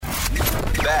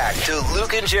back to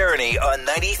Luke and Jeremy on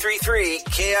 93.3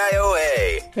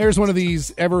 KIOA. There's one of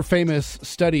these ever-famous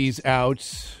studies out.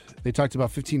 They talked about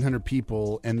 1,500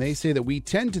 people, and they say that we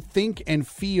tend to think and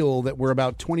feel that we're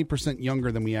about 20%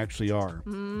 younger than we actually are.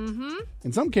 Mm-hmm.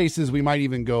 In some cases, we might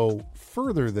even go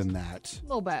further than that. A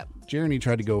little bit. Jeremy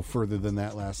tried to go further than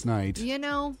that last night. You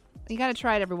know, you got to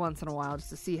try it every once in a while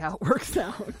just to see how it works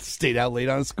out. Stayed out late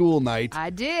on a school night. I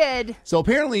did. So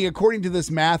apparently, according to this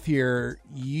math here,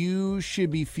 you should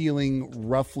be feeling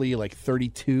roughly like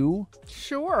 32.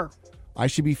 Sure. I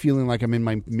should be feeling like I'm in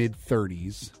my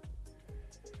mid-30s.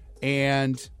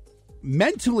 And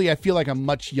mentally, I feel like I'm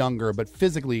much younger, but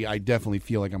physically, I definitely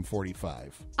feel like I'm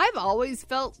 45. I've always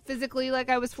felt physically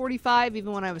like I was 45,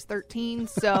 even when I was 13,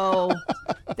 so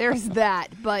there's that.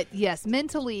 But yes,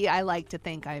 mentally, I like to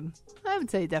think I would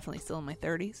say definitely still in my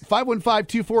 30s.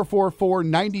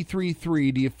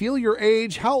 515-244-4933. Do you feel your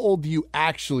age? How old do you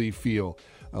actually feel?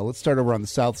 Let's start over on the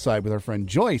south side with our friend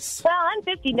Joyce. Well, I'm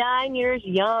 59 years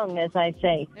young, as I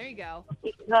say. There you go.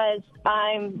 Because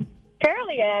I'm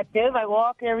fairly active. I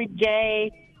walk every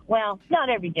day. Well, not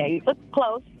every day, but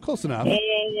close. Close enough. And,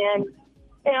 you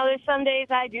know, there's some days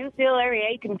I do feel every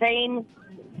ache and pain,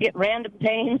 get random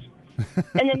pains. And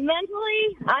then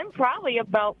mentally, I'm probably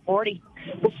about 40.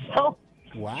 So,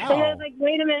 Wow. and then it's like,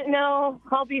 wait a minute, no,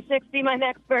 I'll be 60 my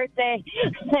next birthday.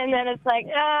 And then it's like,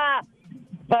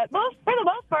 But for the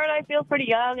most part, I feel pretty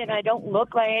young, and I don't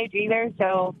look my age either,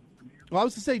 so... Well, I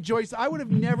was to say, Joyce, I would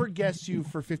have never guessed you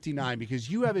for 59 because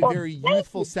you have a very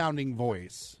youthful-sounding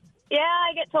voice. Yeah,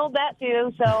 I get told that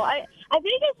too. So I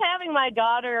think it's having my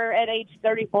daughter at age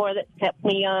 34 that kept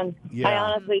me young. Yeah. I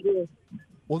honestly do.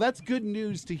 Well, that's good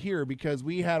news to hear because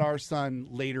we had our son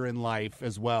later in life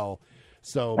as well.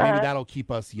 So maybe that'll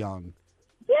keep us young.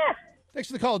 Yeah. Thanks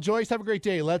for the call, Joyce. Have a great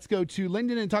day. Let's go to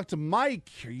Linden and talk to Mike.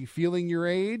 Are you feeling your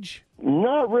age?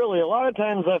 Not really. A lot of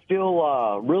times I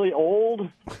feel really old,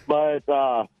 but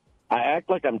I act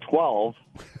like I'm 12.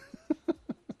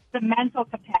 The mental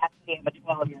capacity of a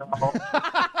 12-year-old.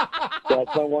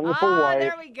 That's a wonderful wife.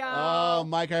 There we go. Oh,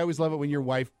 Mike, I always love it when your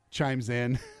wife chimes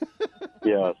in.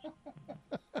 Yes.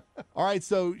 All right,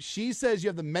 so she says you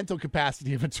have the mental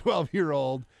capacity of a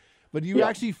 12-year-old, but do you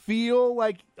actually feel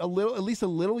like at least a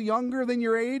little younger than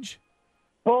your age?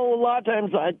 Well, a lot of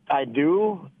times I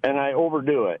do, and I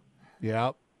overdo it.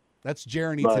 Yeah, that's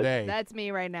Jeremy But- today. That's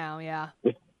me right now, yeah.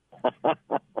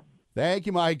 Thank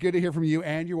you, Mike. Good to hear from you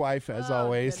and your wife, as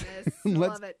always.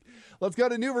 Love it. Let's go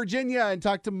to New Virginia and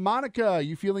talk to Monica.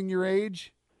 You feeling your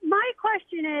age? My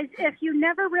question is, if you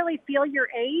never really feel your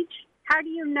age, how do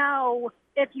you know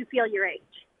if you feel your age?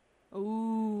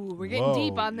 Ooh, we're getting Whoa,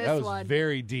 deep on this that was one.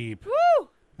 very deep. Woo!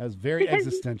 That was very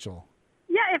existential.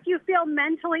 Yeah, if you feel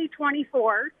mentally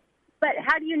 24, but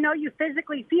how do you know you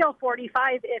physically feel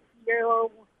 45 if you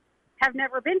have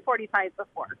never been 45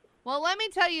 before? Well, let me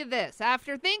tell you this.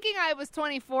 After thinking I was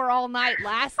 24 all night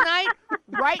last night,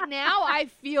 right now I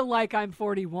feel like I'm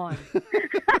 41. And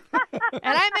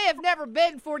I may have never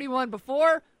been 41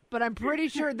 before, but I'm pretty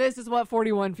sure this is what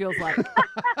 41 feels like.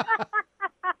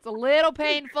 It's a little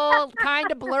painful,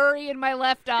 kind of blurry in my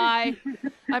left eye.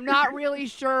 I'm not really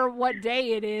sure what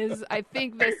day it is. I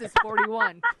think this is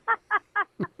 41.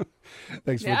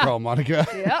 Thanks for the call, Monica.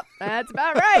 Yep, that's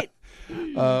about right.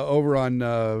 Over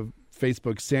on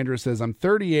Facebook, Sandra says, I'm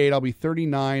 38. I'll be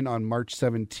 39 on March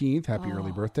 17th. Happy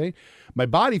early birthday. My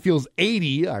body feels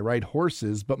 80. I ride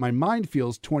horses, but my mind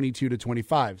feels 22 to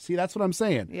 25. See, that's what I'm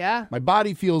saying. Yeah. My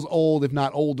body feels old, if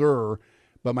not older,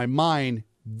 but my mind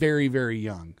very, very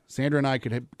young. Sandra and I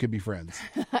could be friends.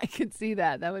 I could see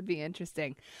that. That would be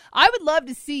interesting. I would love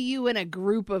to see you in a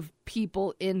group of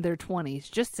people in their 20s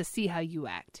just to see how you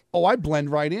act. Oh, I blend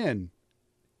right in.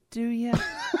 Do you?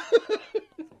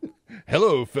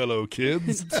 Hello, fellow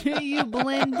kids. Do you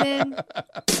blend in?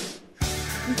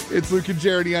 It's Luke and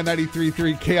Jeremy on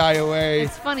 93.3 KIOA.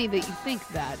 It's funny that you think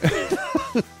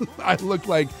that. I look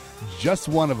like just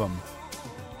one of them.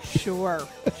 Sure.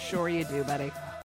 Sure you do, buddy.